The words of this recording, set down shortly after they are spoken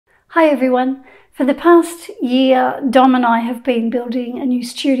Hi everyone. For the past year, Dom and I have been building a new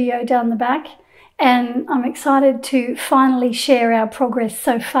studio down the back, and I'm excited to finally share our progress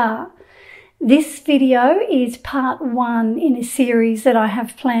so far. This video is part 1 in a series that I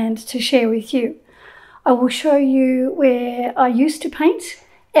have planned to share with you. I will show you where I used to paint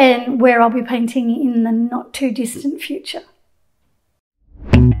and where I'll be painting in the not too distant future.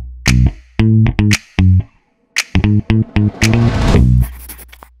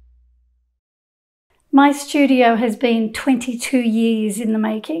 My studio has been 22 years in the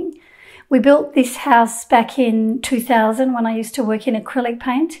making. We built this house back in 2000 when I used to work in acrylic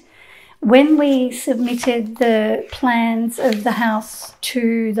paint. When we submitted the plans of the house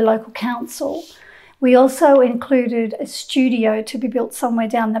to the local council, we also included a studio to be built somewhere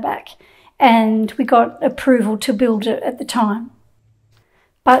down the back, and we got approval to build it at the time.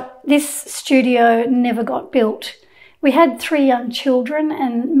 But this studio never got built. We had 3 young children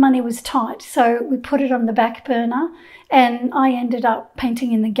and money was tight, so we put it on the back burner, and I ended up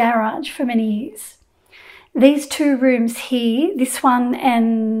painting in the garage for many years. These 2 rooms here, this one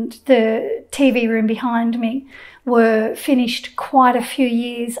and the TV room behind me, were finished quite a few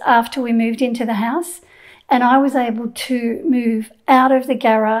years after we moved into the house, and I was able to move out of the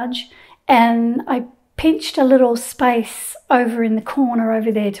garage, and I pinched a little space over in the corner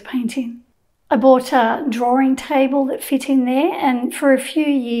over there to paint in. I bought a drawing table that fit in there, and for a few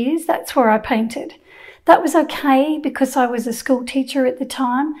years that's where I painted. That was okay because I was a school teacher at the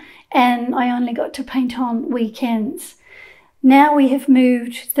time and I only got to paint on weekends. Now we have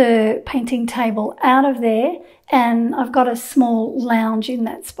moved the painting table out of there and I've got a small lounge in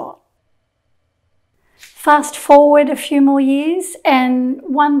that spot. Fast forward a few more years and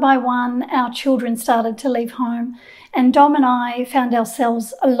one by one our children started to leave home, and Dom and I found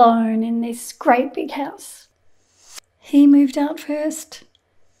ourselves alone in this great big house. He moved out first,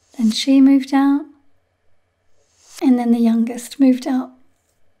 then she moved out, and then the youngest moved out.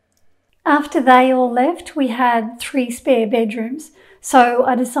 After they all left, we had 3 spare bedrooms, so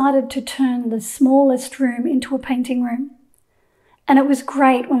I decided to turn the smallest room into a painting room. And it was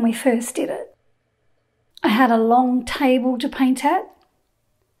great when we first did it. I had a long table to paint at.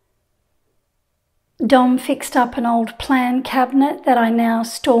 Dom fixed up an old plan cabinet that I now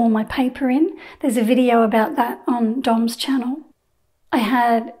store my paper in. There's a video about that on Dom's channel. I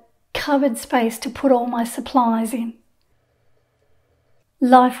had cupboard space to put all my supplies in.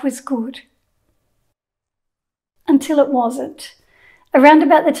 Life was good. Until it wasn't. Around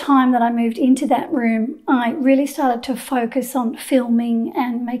about the time that I moved into that room, I really started to focus on filming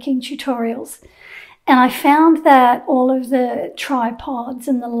and making tutorials. And I found that all of the tripods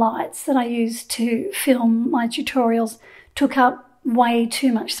and the lights that I used to film my tutorials took up way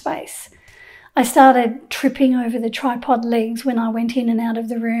too much space. I started tripping over the tripod legs when I went in and out of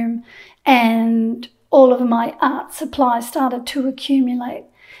the room, and all of my art supplies started to accumulate.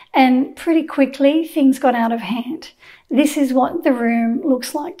 And pretty quickly things got out of hand. This is what the room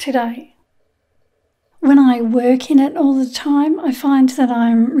looks like today. When I work in it all the time, I find that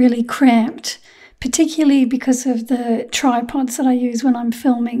I'm really cramped, particularly because of the tripods that I use when I'm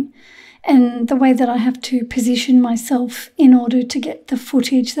filming and the way that I have to position myself in order to get the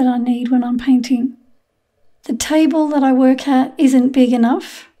footage that I need when I'm painting. The table that I work at isn't big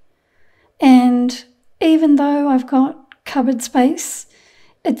enough, and even though I've got cupboard space,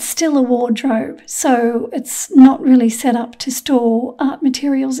 it's still a wardrobe, so it's not really set up to store art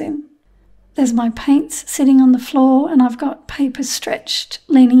materials in. There's my paints sitting on the floor and I've got paper stretched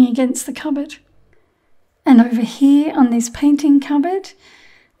leaning against the cupboard. And over here on this painting cupboard,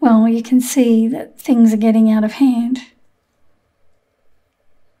 well, you can see that things are getting out of hand.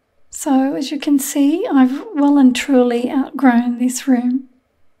 So as you can see, I've well and truly outgrown this room.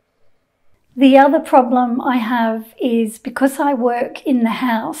 The other problem I have is because I work in the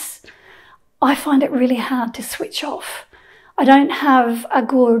house, I find it really hard to switch off. I don't have a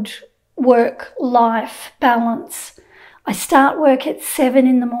good work-life balance. I start work at 7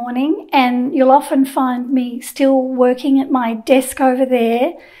 in the morning and you'll often find me still working at my desk over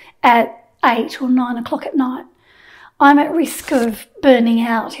there at 8 or 9 o'clock at night. I'm at risk of burning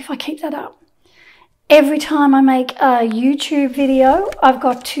out if I keep that up. Every time I make a YouTube video, I've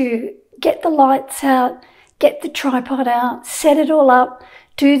got to get the lights out, get the tripod out, set it all up,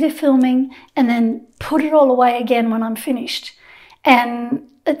 do the filming, and then put it all away again when I'm finished. And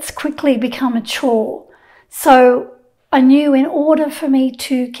it's quickly become a chore. So I knew in order for me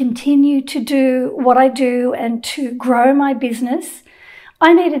to continue to do what I do and to grow my business,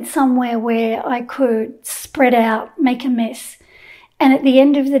 I needed somewhere where I could spread out, make a mess. And at the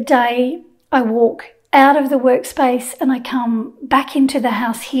end of the day, I walk out of the workspace and I come back into the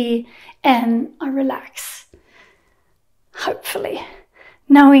house here and I relax. Hopefully.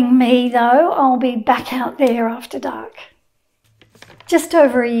 Knowing me though, I'll be back out there after dark. Just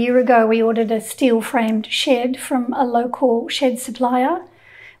over a year ago, we ordered a steel-framed shed from a local shed supplier.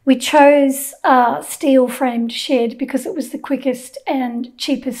 We chose a steel-framed shed because it was the quickest and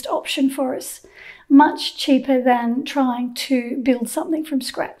cheapest option for us. Much cheaper than trying to build something from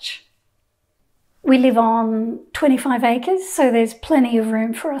scratch. We live on 25 acres, so there's plenty of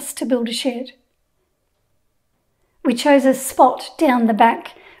room for us to build a shed. We chose a spot down the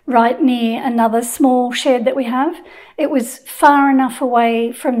back right near another small shed that we have. It was far enough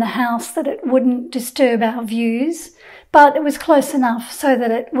away from the house that it wouldn't disturb our views, but it was close enough so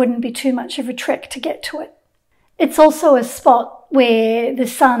that it wouldn't be too much of a trek to get to it. It's also a spot where the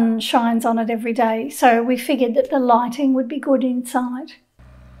sun shines on it every day, so we figured that the lighting would be good inside.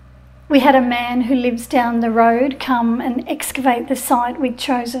 We had a man who lives down the road come and excavate the site we'd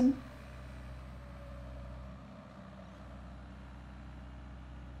chosen.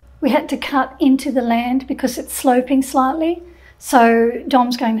 We had to cut into the land because it's sloping slightly, so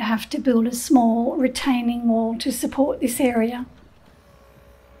Dom's going to have to build a small retaining wall to support this area.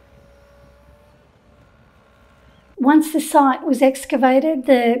 Once the site was excavated,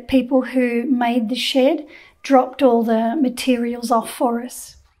 the people who made the shed dropped all the materials off for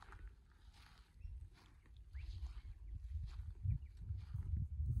us.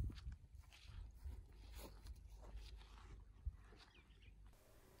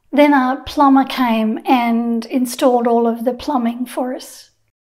 Then a plumber came and installed all of the plumbing for us.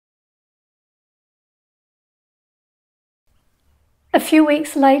 A few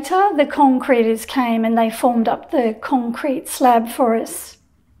weeks later, the concreters came and they formed up the concrete slab for us.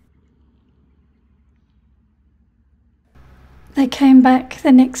 They came back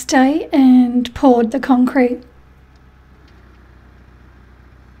the next day and poured the concrete.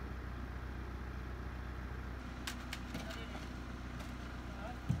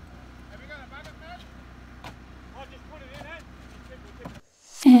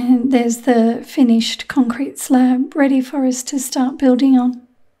 And there's the finished concrete slab ready for us to start building on.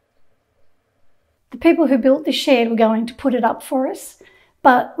 The people who built the shed were going to put it up for us,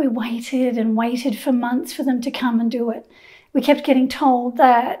 but we waited and waited for months for them to come and do it. We kept getting told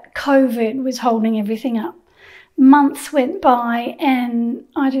that COVID was holding everything up. Months went by and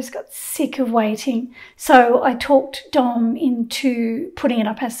I just got sick of waiting, so I talked Dom into putting it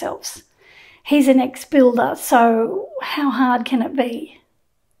up ourselves. He's an ex-builder, so how hard can it be?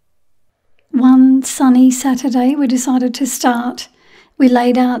 One sunny Saturday we decided to start. We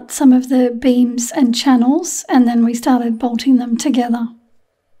laid out some of the beams and channels and then we started bolting them together.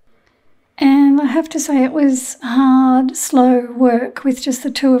 And I have to say it was hard, slow work with just the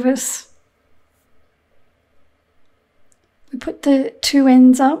two of us. We put the two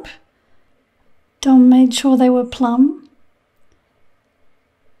ends up. Dom made sure they were plumb.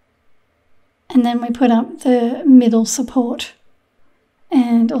 And then we put up the middle support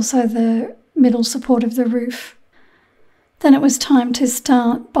and also the middle support of the roof. Then it was time to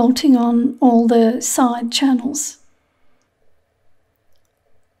start bolting on all the side channels.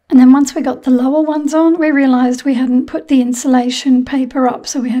 And then once we got the lower ones on, we realised we hadn't put the insulation paper up,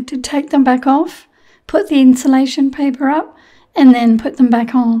 so we had to take them back off, put the insulation paper up, and then put them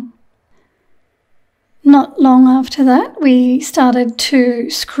back on. Not long after that, we started to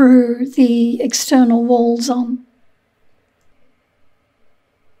screw the external walls on.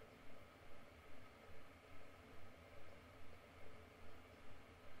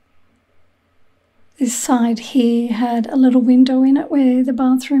 This side here had a little window in it where the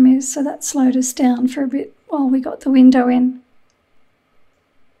bathroom is, so that slowed us down for a bit while we got the window in.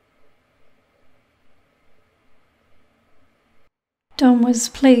 Dom was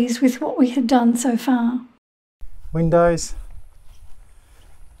pleased with what we had done so far. Windows,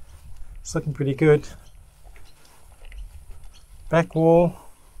 it's looking pretty good. Back wall,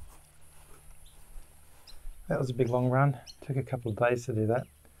 that was a big long run, took a couple of days to do that.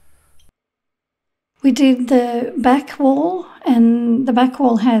 We did the back wall, and the back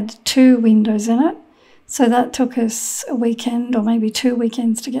wall had 2 windows in it, so that took us a weekend or maybe 2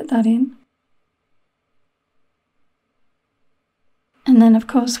 weekends to get that in. And then of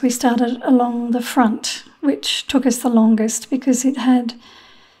course we started along the front, which took us the longest because it had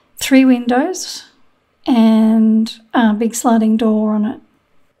 3 windows and a big sliding door on it.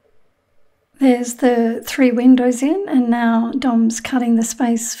 There's the 3 windows in, and now Dom's cutting the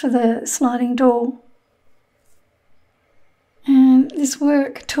space for the sliding door. And this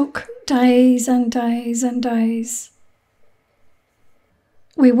work took days and days and days.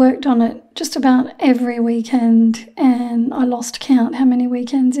 We worked on it just about every weekend, and I lost count how many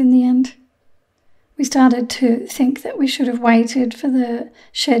weekends in the end. We started to think that we should have waited for the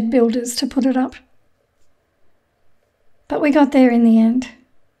shed builders to put it up. But we got there in the end.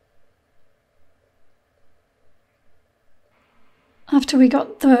 After we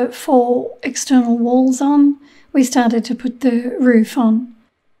got the 4 external walls on, we started to put the roof on.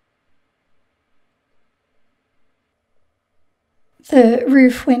 The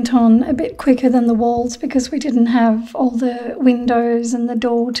roof went on a bit quicker than the walls because we didn't have all the windows and the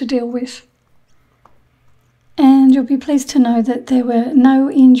door to deal with. And you'll be pleased to know that there were no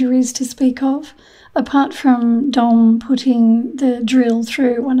injuries to speak of, apart from Dom putting the drill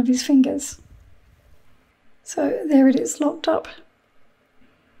through one of his fingers. So there it is, locked up.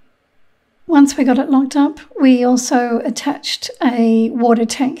 Once we got it locked up, we also attached a water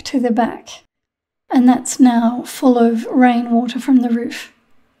tank to the back, and that's now full of rainwater from the roof.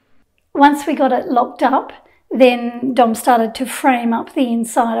 Once we got it locked up, then Dom started to frame up the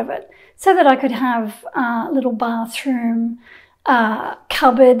inside of it so that I could have a little bathroom, a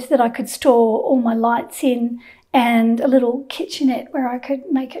cupboard that I could store all my lights in, and a little kitchenette where I could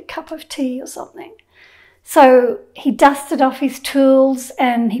make a cup of tea or something. So he dusted off his tools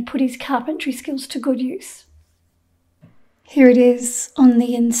and he put his carpentry skills to good use. Here it is on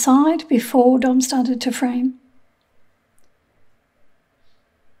the inside before Dom started to frame.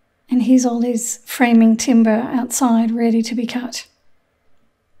 And here's all his framing timber outside ready to be cut.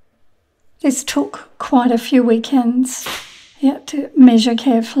 This took quite a few weekends. He had to measure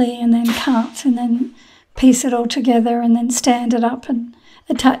carefully and then cut and then piece it all together and then stand it up and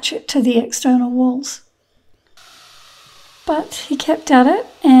attach it to the external walls. But he kept at it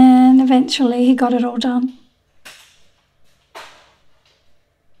and eventually he got it all done.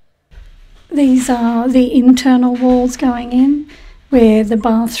 These are the internal walls going in, where the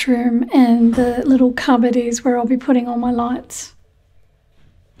bathroom and the little cupboard is where I'll be putting all my lights.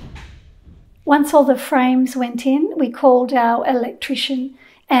 Once all the frames went in, we called our electrician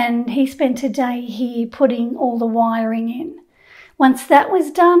and he spent a day here putting all the wiring in. Once that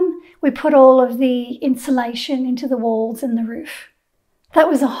was done, we put all of the insulation into the walls and the roof. That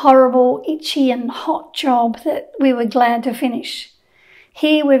was a horrible, itchy and hot job that we were glad to finish.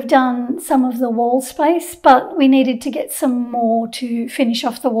 Here we've done some of the wall space, but we needed to get some more to finish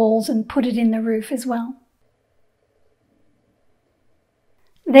off the walls and put it in the roof as well.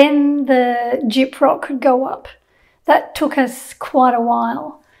 Then the gyprock could go up. That took us quite a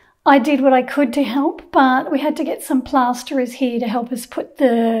while. I did what I could to help, but we had to get some plasterers here to help us put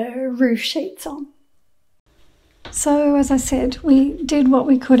the roof sheets on. So as I said, we did what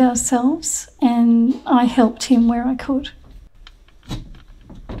we could ourselves and I helped him where I could.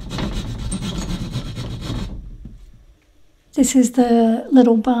 This is the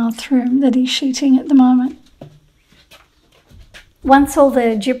little bathroom that he's sheeting at the moment. Once all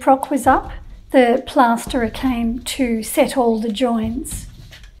the gyprock was up, the plasterer came to set all the joins.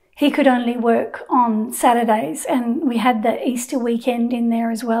 He could only work on Saturdays and we had the Easter weekend in there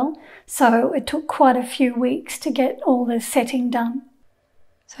as well, so it took quite a few weeks to get all the setting done.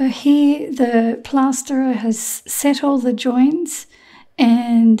 So here the plasterer has set all the joins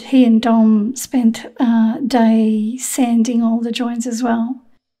and he and Dom spent a day sanding all the joins as well.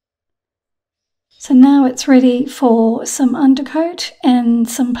 So now it's ready for some undercoat and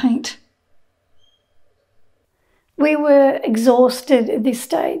some paint. We were exhausted at this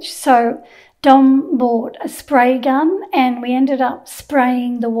stage, so Dom bought a spray gun and we ended up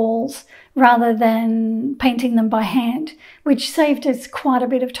spraying the walls rather than painting them by hand, which saved us quite a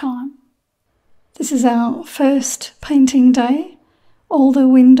bit of time. This is our first painting day. All the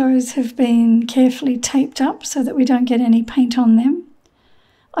windows have been carefully taped up so that we don't get any paint on them.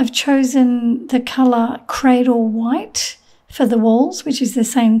 I've chosen the colour Cradle White for the walls, which is the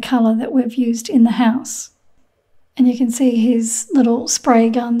same colour that we've used in the house. And you can see his little spray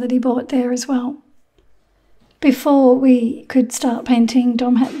gun that he bought there as well. Before we could start painting,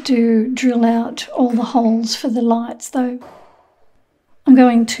 Dom had to drill out all the holes for the lights though. I'm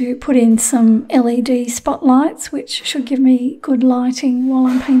going to put in some LED spotlights, which should give me good lighting while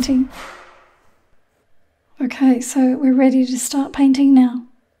I'm painting. Okay, so we're ready to start painting now.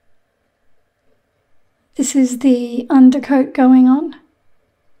 This is the undercoat going on.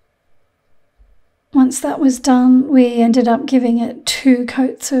 Once that was done, we ended up giving it 2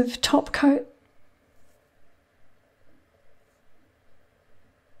 coats of top coat.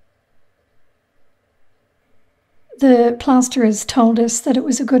 The plasterers told us that it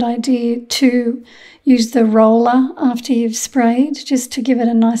was a good idea to use the roller after you've sprayed, just to give it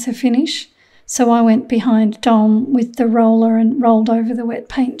a nicer finish. So I went behind Dom with the roller and rolled over the wet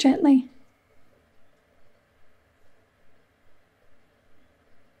paint gently.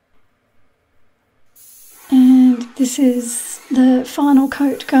 And this is the final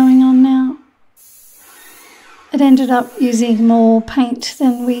coat going on now. It ended up using more paint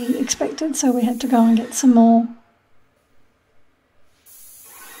than we expected, so we had to go and get some more.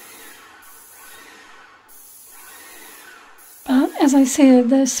 But as I said,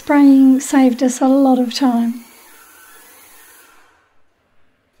 the spraying saved us a lot of time.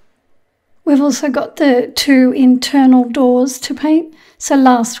 We've also got the 2 internal doors to paint, so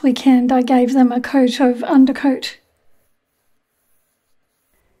last weekend I gave them a coat of undercoat.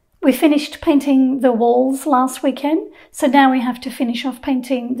 We finished painting the walls last weekend, so now we have to finish off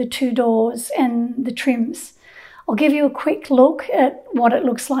painting the 2 doors and the trims. I'll give you a quick look at what it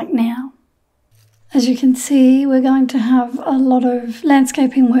looks like now. As you can see, we're going to have a lot of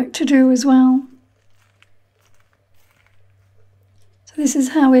landscaping work to do as well. So this is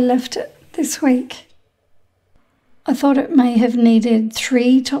how we left it this week. I thought it may have needed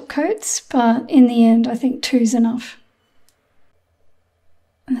 3 top coats, but in the end I think 2's enough.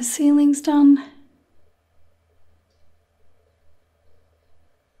 And the ceiling's done.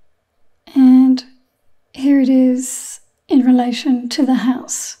 And here it is in relation to the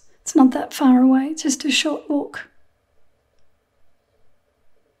house. It's not that far away, just a short walk.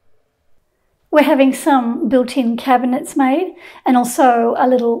 We're having some built-in cabinets made and also a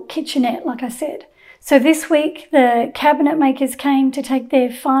little kitchenette, like I said. So this week the cabinet makers came to take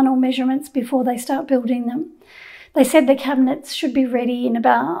their final measurements before they start building them. They said the cabinets should be ready in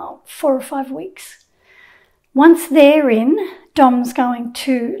about 4 or 5 weeks. Once they're in, Dom's going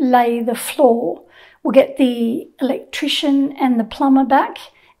to lay the floor. We'll get the electrician and the plumber back,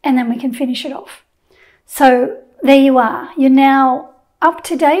 and then we can finish it off. So there you are. You're now up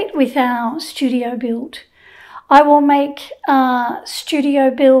to date with our studio build. I will make a studio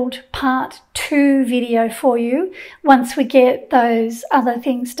build part 2 video for you once we get those other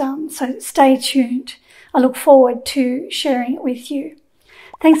things done. So stay tuned. I look forward to sharing it with you.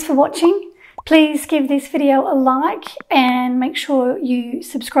 Thanks for watching. Please give this video a like and make sure you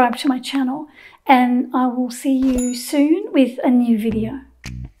subscribe to my channel. And I will see you soon with a new video.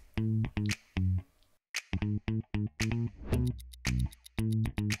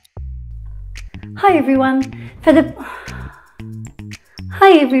 Hi everyone.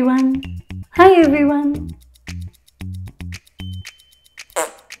 Hi everyone.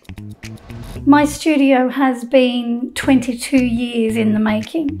 My studio has been 22 years in the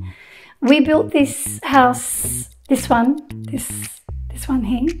making. We built this house, this one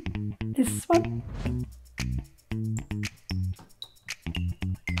here, this one.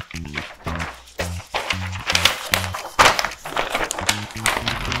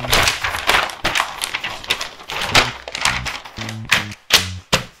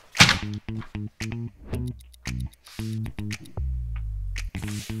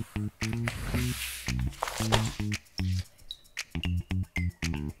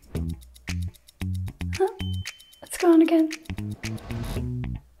 Let's go on again.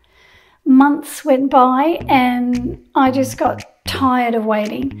 Months went by and I just got tired of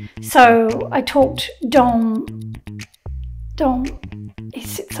waiting. So I talked Dom, he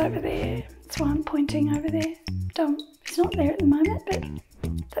sits over there. That's why I'm pointing over there. Dom, he's not there at the moment, but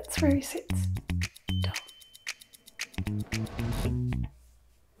that's where he sits. Dom.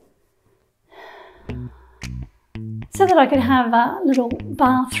 So that I could have a little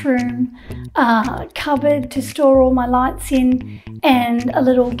bathroom, cupboard to store all my lights in, and a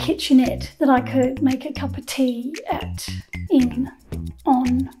little kitchenette that I could make a cup of tea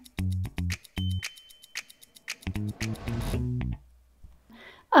on.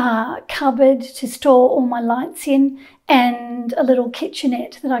 Cupboard to store all my lights in, and a little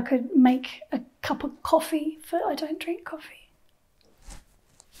kitchenette that I could make a cup of coffee for. I don't drink coffee.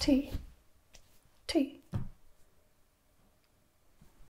 Tea.